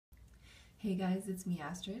Hey guys, it's me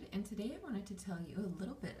Astrid, and today I wanted to tell you a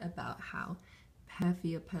little bit about how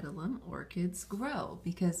Paphiopedilum orchids grow,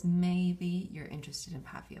 because maybe you're interested in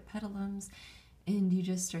Paphiopedilums and you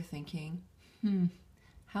just are thinking,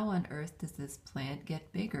 how on earth does this plant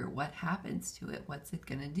get bigger? What happens to it? What's it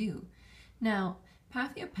gonna do? Now,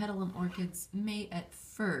 Paphiopedilum orchids may at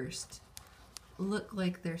first look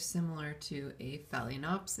like they're similar to a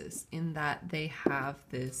Phalaenopsis in that they have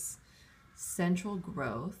this central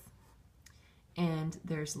growth and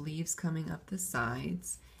there's leaves coming up the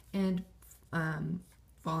sides and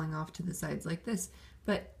falling off to the sides like this.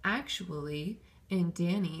 But actually, and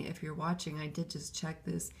Danny, if you're watching, I did just check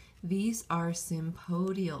this, these are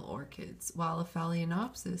sympodial orchids, while a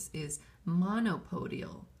Phalaenopsis is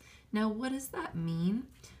monopodial. Now, what does that mean?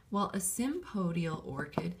 Well, a sympodial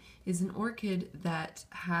orchid is an orchid that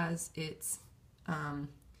has its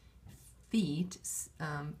feet,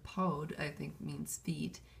 pod, I think means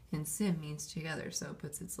feet, and sim means together, so it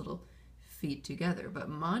puts its little feet together. But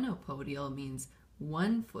monopodial means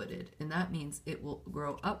one-footed, and that means it will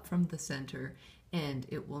grow up from the center and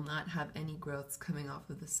it will not have any growths coming off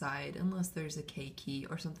of the side unless there's a keiki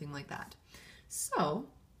or something like that. So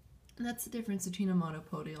that's the difference between a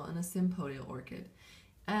monopodial and a sympodial orchid.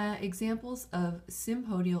 Examples of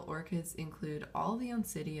sympodial orchids include all the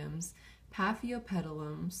oncidiums,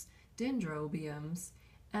 paphiopedilums, dendrobiums,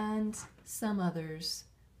 and some others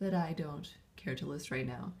that I don't care to list right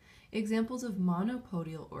now. Examples of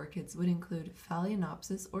monopodial orchids would include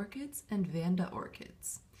Phalaenopsis orchids and Vanda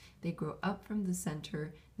orchids. They grow up from the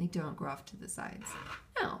center, they don't grow off to the sides.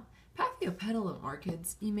 Now, Paphiopedilum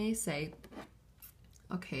orchids, you may say,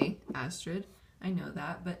 okay, Astrid, I know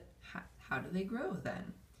that, but how do they grow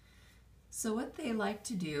then? So what they like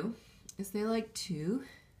to do is they like to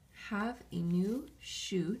have a new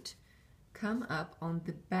shoot come up on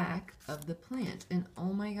the back of the plant. And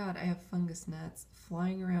oh my god, I have fungus gnats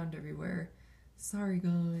flying around everywhere. Sorry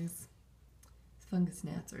guys. Fungus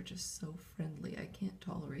gnats are just so friendly. I can't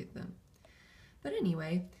tolerate them. But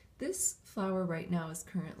anyway, this flower right now is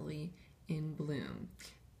currently in bloom.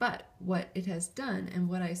 But what it has done, and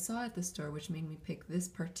what I saw at the store, which made me pick this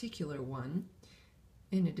particular one,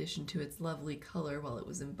 in addition to its lovely color while it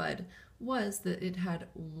was in bud, was that it had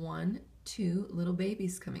 2 little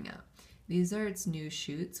babies coming out. These are its new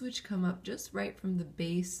shoots, which come up just right from the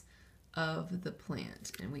base of the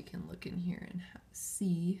plant. And we can look in here and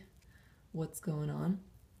see what's going on.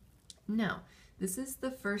 Now, this is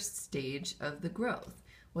the first stage of the growth.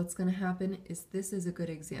 What's going to happen is, this is a good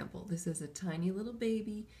example. This is a tiny little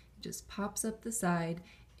baby. It just pops up the side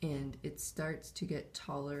and it starts to get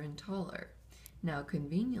taller and taller. Now,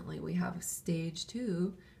 conveniently, we have stage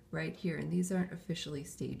 2 right here. And these aren't officially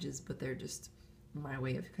stages, but they're just my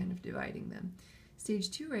way of kind of dividing them.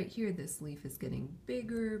 Stage 2 right here, this leaf is getting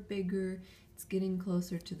bigger. It's getting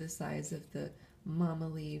closer to the size of the mama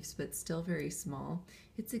leaves, but still very small.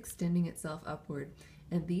 It's extending itself upward.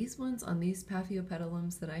 And these ones on these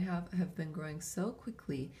Paphiopedilums that I have been growing so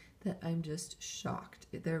quickly that I'm just shocked.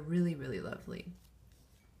 They're really, really lovely.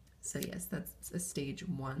 So yes, that's a stage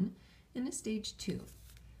 1 and a stage 2.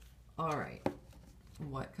 All right,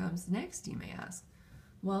 what comes next, you may ask?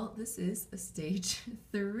 Well, this is a stage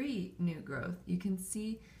 3 new growth. You can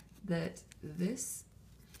see that this,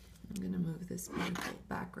 I'm going to move this beautiful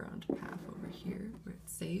background path over here where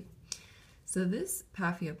it's safe. So this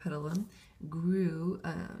Paphiopedilum grew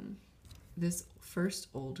this first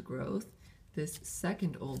old growth, this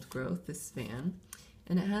second old growth, this fan,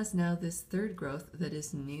 and it has now this third growth that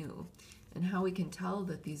is new. And how we can tell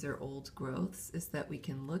that these are old growths is that we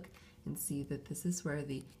can look and see that this is where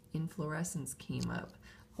the inflorescence came up.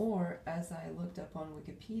 Or, as I looked up on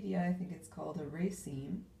Wikipedia, I think it's called a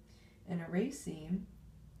raceme. And a raceme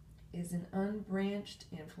is an unbranched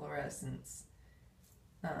inflorescence.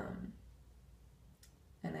 And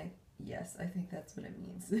yes, I think that's what it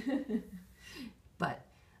means. But,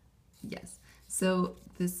 yes. So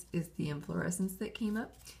this is the inflorescence that came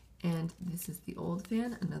up. And this is the old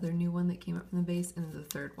fan, another new one that came up from the base, and the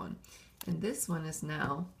third one. And this one is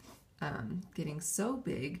now getting so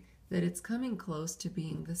big that it's coming close to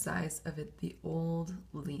being the size of the old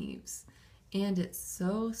leaves. And it's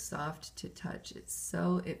so soft to touch. It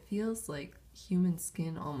feels like human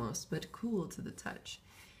skin almost, but cool to the touch.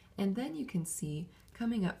 And then you can see,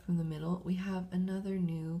 coming up from the middle, we have another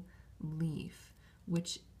new leaf,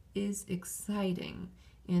 which is exciting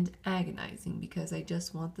and agonizing because I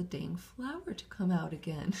just want the dang flower to come out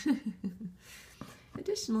again.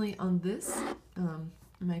 Additionally, on this,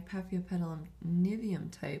 my Paphiopedilum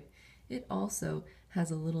niveum type, it also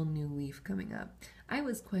has a little new leaf coming up. I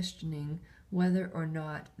was questioning whether or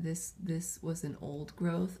not this was an old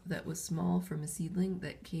growth that was small from a seedling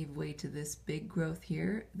that gave way to this big growth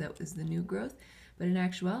here that was the new growth. But in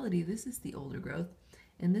actuality, this is the older growth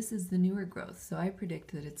and this is the newer growth. So I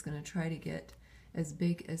predict that it's going to try to get as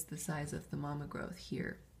big as the size of the mama growth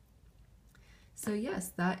here. So yes,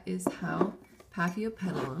 that is how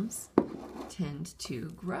Paphiopedilums tend to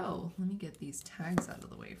grow. Let me get these tags out of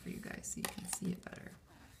the way for you guys so you can see it better.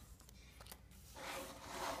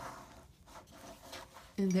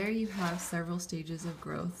 And there you have several stages of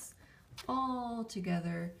growth all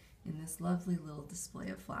together in this lovely little display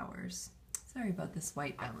of flowers. Sorry about this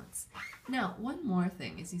white balance. Now, one more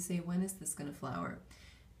thing is you say, when is this going to flower?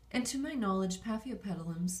 And to my knowledge,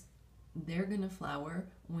 Paphiopedilums, they're going to flower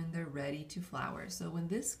when they're ready to flower. So when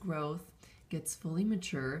this growth gets fully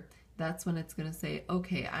mature, that's when it's going to say,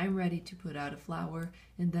 okay, I'm ready to put out a flower,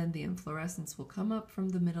 and then the inflorescence will come up from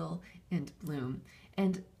the middle and bloom.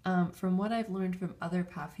 And from what I've learned from other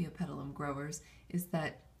Paphiopedilum growers is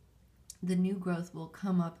that the new growth will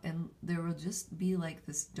come up and there will just be like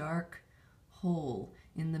this dark hole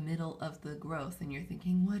in the middle of the growth, and you're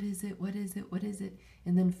thinking, what is it, what is it, what is it?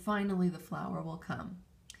 And then finally the flower will come.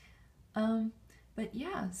 But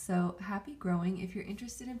yeah, so happy growing. If you're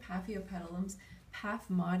interested in Paphiopedilums,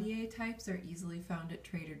 Paphmodiae types are easily found at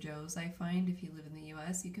Trader Joe's. I find if you live in the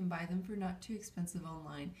US, you can buy them for not too expensive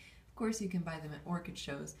online. Of course, you can buy them at orchid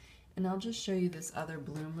shows. And I'll just show you this other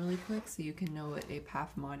bloom really quick so you can know what a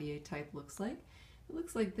Paphmodiae type looks like. It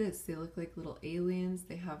looks like this. They look like little aliens.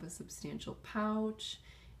 They have a substantial pouch.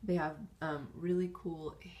 They have really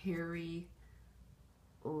cool hairy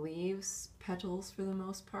leaves, petals for the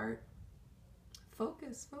most part.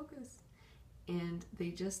 Focus, focus. And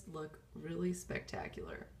they just look really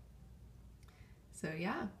spectacular. So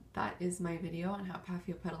yeah, that is my video on how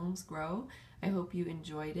Paphiopedilums grow. I hope you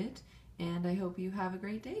enjoyed it, and I hope you have a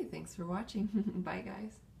great day. Thanks for watching. Bye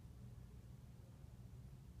guys.